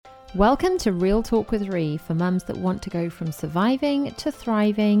Welcome to Real Talk with Ree for mums that want to go from surviving to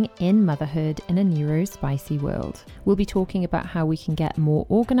thriving in motherhood in a neurospicy world. We'll be talking about how we can get more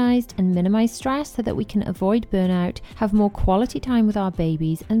organised and minimise stress so that we can avoid burnout, have more quality time with our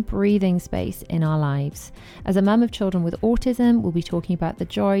babies and breathing space in our lives. As a mum of children with autism, we'll be talking about the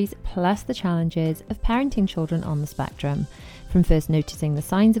joys plus the challenges of parenting children on the spectrum. From first noticing the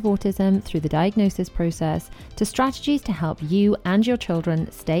signs of autism through the diagnosis process to strategies to help you and your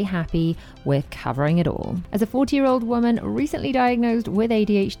children stay happy, we're covering it all. As a 40-year-old woman recently diagnosed with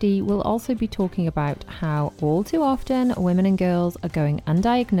ADHD, we'll also be talking about how all too often women and girls are going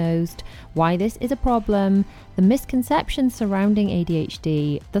undiagnosed, why this is a problem, the misconceptions surrounding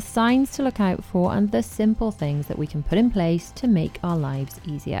ADHD, the signs to look out for, and the simple things that we can put in place to make our lives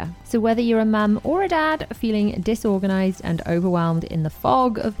easier. So whether you're a mum or a dad feeling disorganized and overwhelmed in the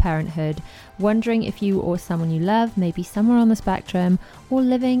fog of parenthood, wondering if you or someone you love may be somewhere on the spectrum, or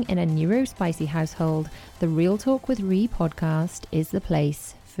living in a neurospicy household, the Real Talk with Ree podcast is the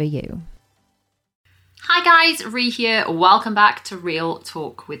place for you. Hi guys, Ree here. Welcome back to Real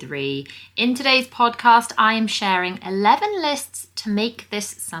Talk with Ree. In today's podcast, I am sharing 11 lists to make this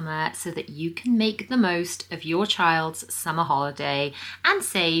summer so that you can make the most of your child's summer holiday and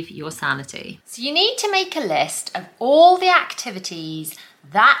save your sanity. So you need to make a list of all the activities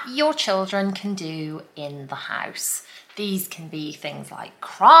that your children can do in the house. These can be things like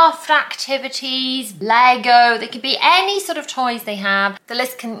craft activities, Lego, they could be any sort of toys they have. The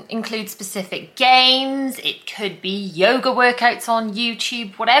list can include specific games, it could be yoga workouts on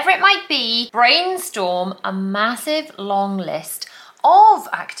YouTube, whatever it might be. Brainstorm a massive long list of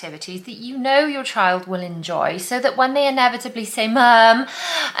activities that you know your child will enjoy so that when they inevitably say, "Mum,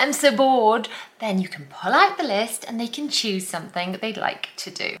 I'm so bored," then you can pull out the list and they can choose something that they'd like to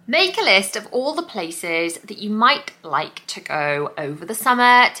do. Make a list of all the places that you might like to go over the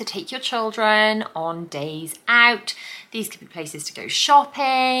summer to take your children on days out. These could be places to go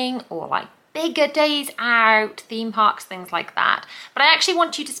shopping or like bigger days out, theme parks, things like that. But I actually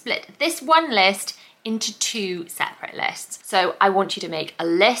want you to split this one list into two separate lists. So I want you to make a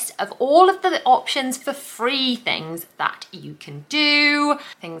list of all of the options for free things that you can do,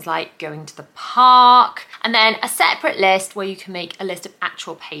 things like going to the park, and then a separate list where you can make a list of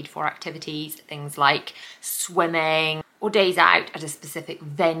actual paid for activities, things like swimming or days out at a specific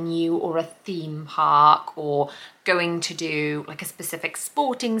venue or a theme park, or going to do like a specific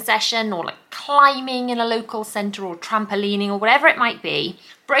sporting session or like climbing in a local centre or trampolining or whatever it might be.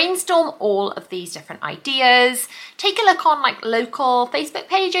 Brainstorm all of these different ideas. Take a look on like local Facebook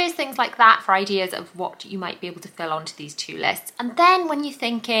pages, things like that, for ideas of what you might be able to fill onto these two lists. And then when you're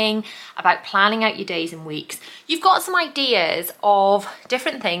thinking about planning out your days and weeks, you've got some ideas of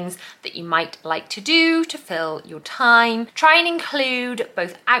different things that you might like to do to fill your time. Try and include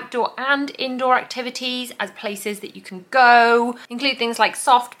both outdoor and indoor activities as places that you can go. Include things like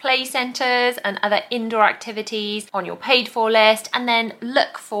soft play centres and other indoor activities on your paid for list, and then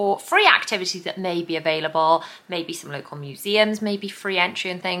look for free activities that may be available, maybe some local museums, maybe free entry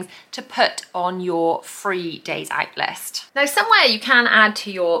and things to put on your free days out list. Now, somewhere you can add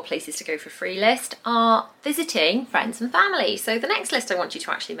to your places to go for free list are visiting friends and family. So the next list I want you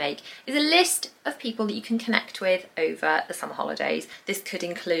to actually make is a list of people that you can connect with over the summer holidays. This could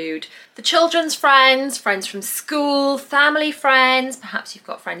include the children's friends, friends from school, family friends. Perhaps you've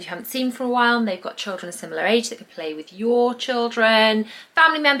got friends you haven't seen for a while and they've got children a similar age that could play with your children,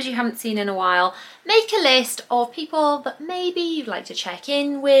 family members you haven't seen in a while. Make a list of people that maybe you'd like to check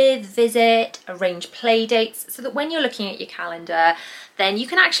in with, visit, arrange play dates, so that when you're looking at your calendar, then you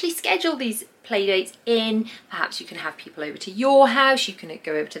can actually schedule these play dates in. Perhaps you can have people over to your house, you can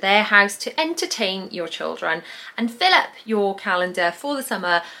go over to their house to entertain your children and fill up your calendar for the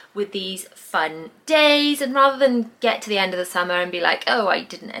summer with these fun days. And rather than get to the end of the summer and be like, oh, I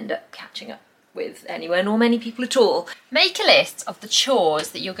didn't end up catching up with anyone or many people at all, make a list of the chores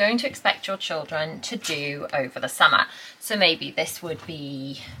that you're going to expect your children to do over the summer. So maybe this would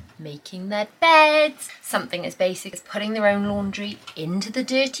be making their beds, something as basic as putting their own laundry into the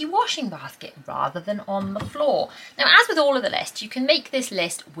dirty washing basket rather than on the floor. Now, as with all of the lists, you can make this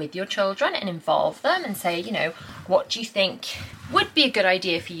list with your children and involve them and say, you know, what do you think would be a good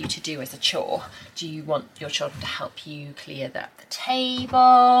idea for you to do as a chore? Do you want your children to help you clear the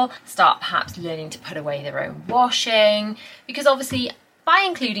table? Start perhaps learning to put away their own washing? Because obviously, by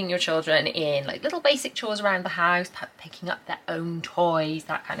including your children in like little basic chores around the house, picking up their own toys,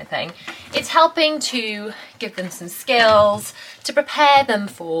 that kind of thing. It's helping to give them some skills to prepare them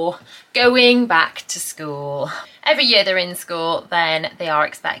for going back to school. Every year they're in school, then they are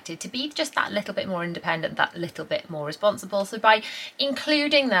expected to be just that little bit more independent, that little bit more responsible. So by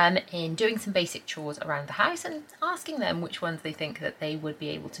including them in doing some basic chores around the house and asking them which ones they think that they would be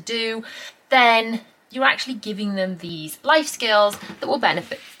able to do, then you're actually giving them these life skills that will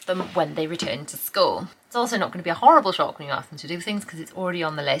benefit them when they return to school. It's also not going to be a horrible shock when you ask them to do things because it's already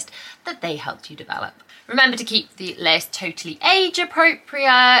on the list that they helped you develop. Remember to keep the list totally age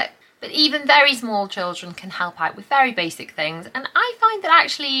appropriate, but even very small children can help out with very basic things. And I find that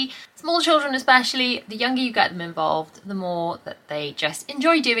actually small children especially, the younger you get them involved, the more that they just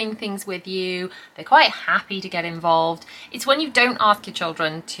enjoy doing things with you. They're quite happy to get involved. It's when you don't ask your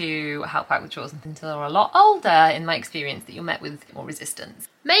children to help out with chores until they're a lot older, in my experience, that you're met with more resistance.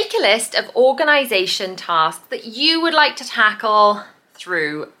 Make a list of organisation tasks that you would like to tackle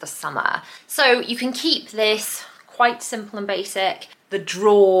through the summer. So you can keep this quite simple and basic. The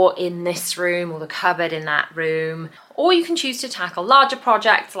drawer in this room or the cupboard in that room, or you can choose to tackle larger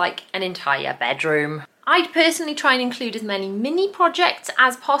projects like an entire bedroom. I'd personally try and include as many mini projects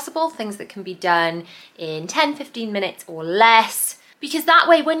as possible, things that can be done in 10-15 minutes or less, because that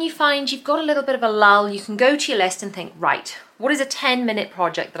way when you find you've got a little bit of a lull, you can go to your list and think, right, what is a 10-minute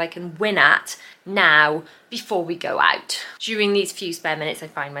project that I can win at now before we go out? During these few spare minutes I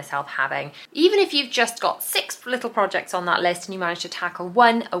find myself having, even if you've just got 6 little projects on that list and you manage to tackle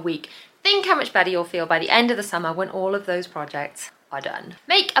one a week, think how much better you'll feel by the end of the summer when all of those projects are done.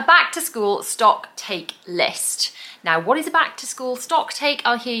 Make a back to school stock take list. Now, what is a back to school stock take,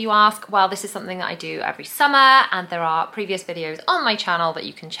 I'll hear you ask? Well, this is something that I do every summer, and there are previous videos on my channel that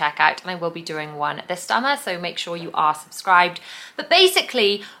you can check out, and I will be doing one this summer, so make sure you are subscribed. But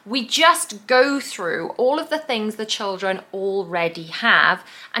basically, we just go through all of the things the children already have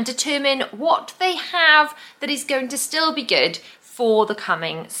and determine what they have that is going to still be good for the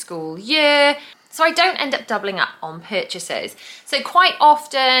coming school year. So I don't end up doubling up on purchases. So quite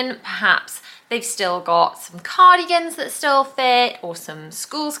often, perhaps they've still got some cardigans that still fit, or some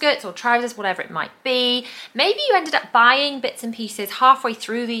school skirts or trousers, whatever it might be. Maybe you ended up buying bits and pieces halfway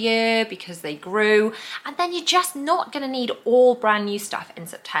through the year because they grew, and then you're just not going to need all brand new stuff in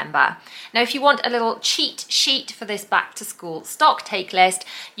September. Now, if you want a little cheat sheet for this back to school stock take list,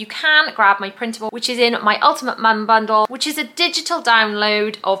 you can grab my printable, which is in my Ultimate Mum Bundle, which is a digital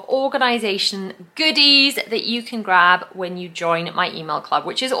download of organisation goodies that you can grab when you join my email club,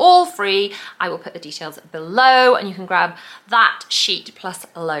 which is all free. I will put the details below and you can grab that sheet plus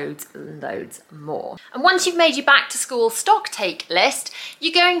loads and loads more. And once you've made your back to school stock take list,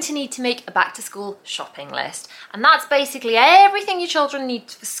 you're going to need to make a back to school shopping list. And that's basically everything your children need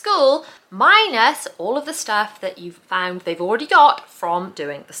for school, minus all of the stuff that you've found they've already got from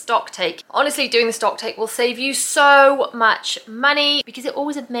doing the stock take. Honestly, doing the stock take will save you so much money because it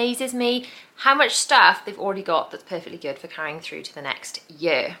always amazes me how much stuff they've already got that's perfectly good for carrying through to the next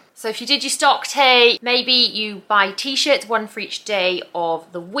year. So if you did your stock take, maybe you buy t-shirts, one for each day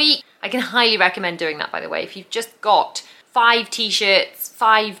of the week. I can highly recommend doing that, by the way. If you've just got 5 t-shirts,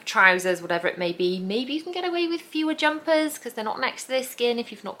 5 trousers, whatever it may be, maybe you can get away with fewer jumpers because they're not next to their skin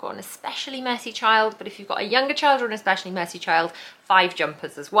if you've not got an especially messy child. But if you've got a younger child or an especially messy child, 5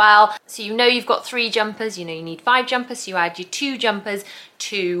 jumpers as well. So you know you've got 3 jumpers, you know you need 5 jumpers, so you add your 2 jumpers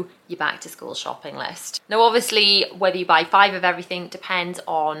to your back to school shopping list. Now obviously whether you buy 5 of everything depends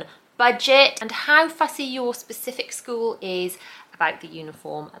on budget and how fussy your specific school is about the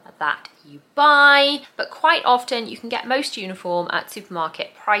uniform that you buy, but quite often you can get most uniform at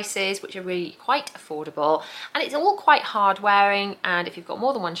supermarket prices, which are really quite affordable, and it's all quite hard wearing, and if you've got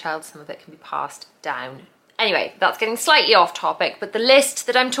more than one child, some of it can be passed down. Anyway, that's getting slightly off topic, but the list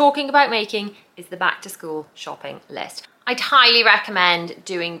that I'm talking about making is the back to school shopping list. I'd highly recommend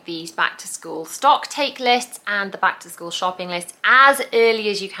doing these back to school stock take lists and the back to school shopping list as early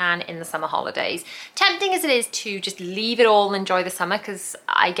as you can in the summer holidays. Tempting as it is to just leave it all and enjoy the summer, because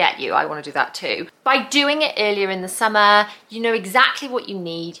I get you, I want to do that too. By doing it earlier in the summer, you know exactly what you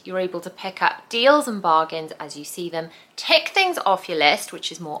need. You're able to pick up deals and bargains as you see them, tick things off your list,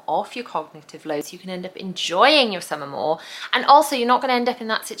 which is more off your cognitive load, so you can end up enjoying your summer more. And also you're not going to end up in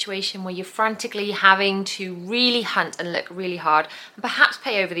that situation where you're frantically having to really hunt and look really hard and perhaps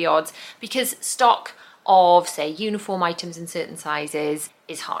pay over the odds because stock of, say, uniform items in certain sizes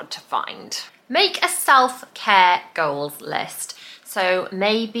is hard to find. Make a self-care goals list. So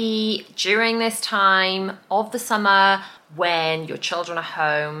maybe during this time of the summer, when your children are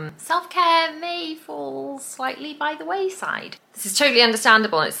home, self-care may fall slightly by the wayside. This is totally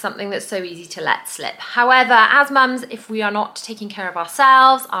understandable, and it's something that's so easy to let slip. However, as mums, if we are not taking care of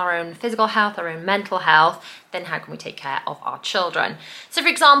ourselves, our own physical health, our own mental health, then how can we take care of our children? So for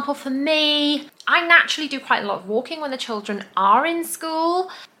example, for me, I naturally do quite a lot of walking when the children are in school,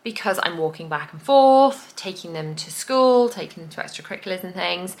 because I'm walking back and forth, taking them to school, taking them to extracurriculars and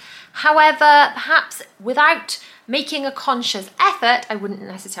things. However, perhaps without making a conscious effort, I wouldn't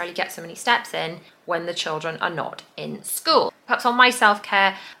necessarily get so many steps in when the children are not in school. Perhaps on my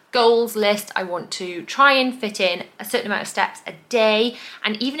self-care goals list, I want to try and fit in a certain amount of steps a day.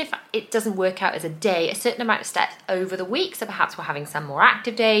 And even if it doesn't work out as a day, a certain amount of steps over the week. So perhaps we're having some more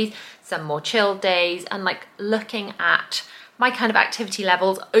active days, some more chilled days, and like looking at my kind of activity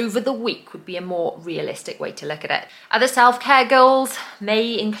levels over the week would be a more realistic way to look at it. Other self-care goals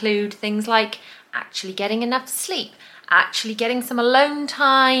may include things like actually getting enough sleep, actually getting some alone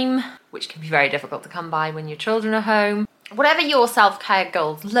time, which can be very difficult to come by when your children are home. Whatever your self-care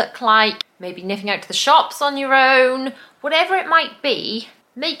goals look like, maybe nipping out to the shops on your own, whatever it might be,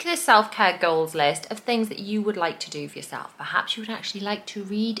 make this self-care goals list of things that you would like to do for yourself. Perhaps you would actually like to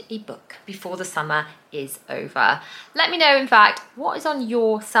read a book before the summer is over. Let me know, in fact, what is on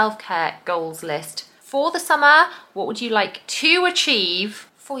your self-care goals list for the summer? What would you like to achieve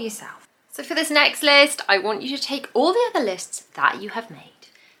for yourself? So for this next list, I want you to take all the other lists that you have made,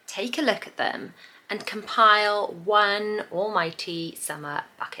 take a look at them, and compile one almighty summer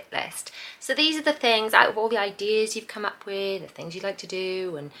bucket list. So these are the things, out of all the ideas you've come up with, the things you'd like to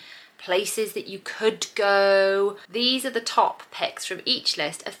do, and places that you could go. These are the top picks from each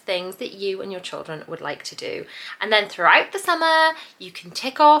list of things that you and your children would like to do. And then throughout the summer, you can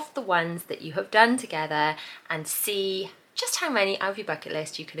tick off the ones that you have done together and see just how many out of your bucket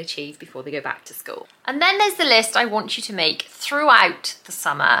list you can achieve before they go back to school. And then there's the list I want you to make throughout the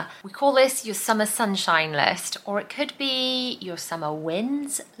summer. We call this your summer sunshine list, or it could be your summer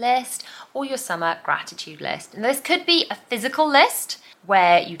wins list or your summer gratitude list. And this could be a physical list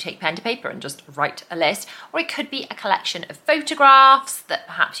where you take pen to paper and just write a list, or it could be a collection of photographs that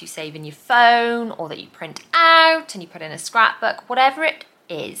perhaps you save in your phone or that you print out and you put in a scrapbook, whatever it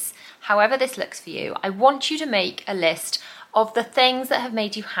is. However this looks for you, I want you to make a list of the things that have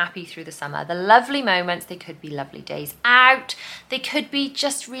made you happy through the summer, the lovely moments. They could be lovely days out, they could be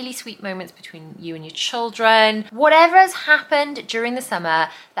just really sweet moments between you and your children. Whatever has happened during the summer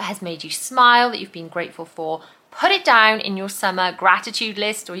that has made you smile, that you've been grateful for, put it down in your summer gratitude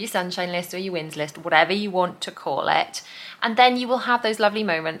list or your sunshine list or your wins list, whatever you want to call it. And then you will have those lovely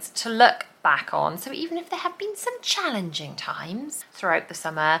moments to look back on. So even if there have been some challenging times throughout the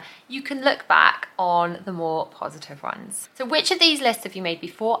summer, you can look back on the more positive ones. So which of these lists have you made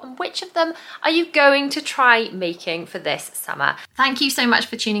before, and which of them are you going to try making for this summer? Thank you so much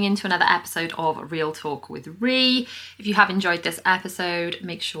for tuning in to another episode of Real Talk with Ree. If you have enjoyed this episode,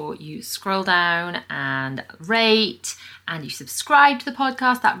 make sure you scroll down and rate, and you subscribe to the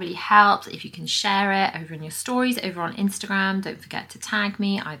podcast. That really helps. If you can share it over in your stories, over on Instagram, don't forget to tag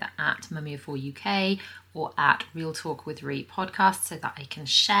me either at Mummy04UK or at Real Talk with Ree podcast so that I can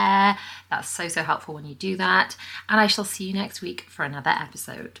share. That's so helpful when you do that. And I shall see you next week for another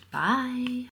episode. Bye.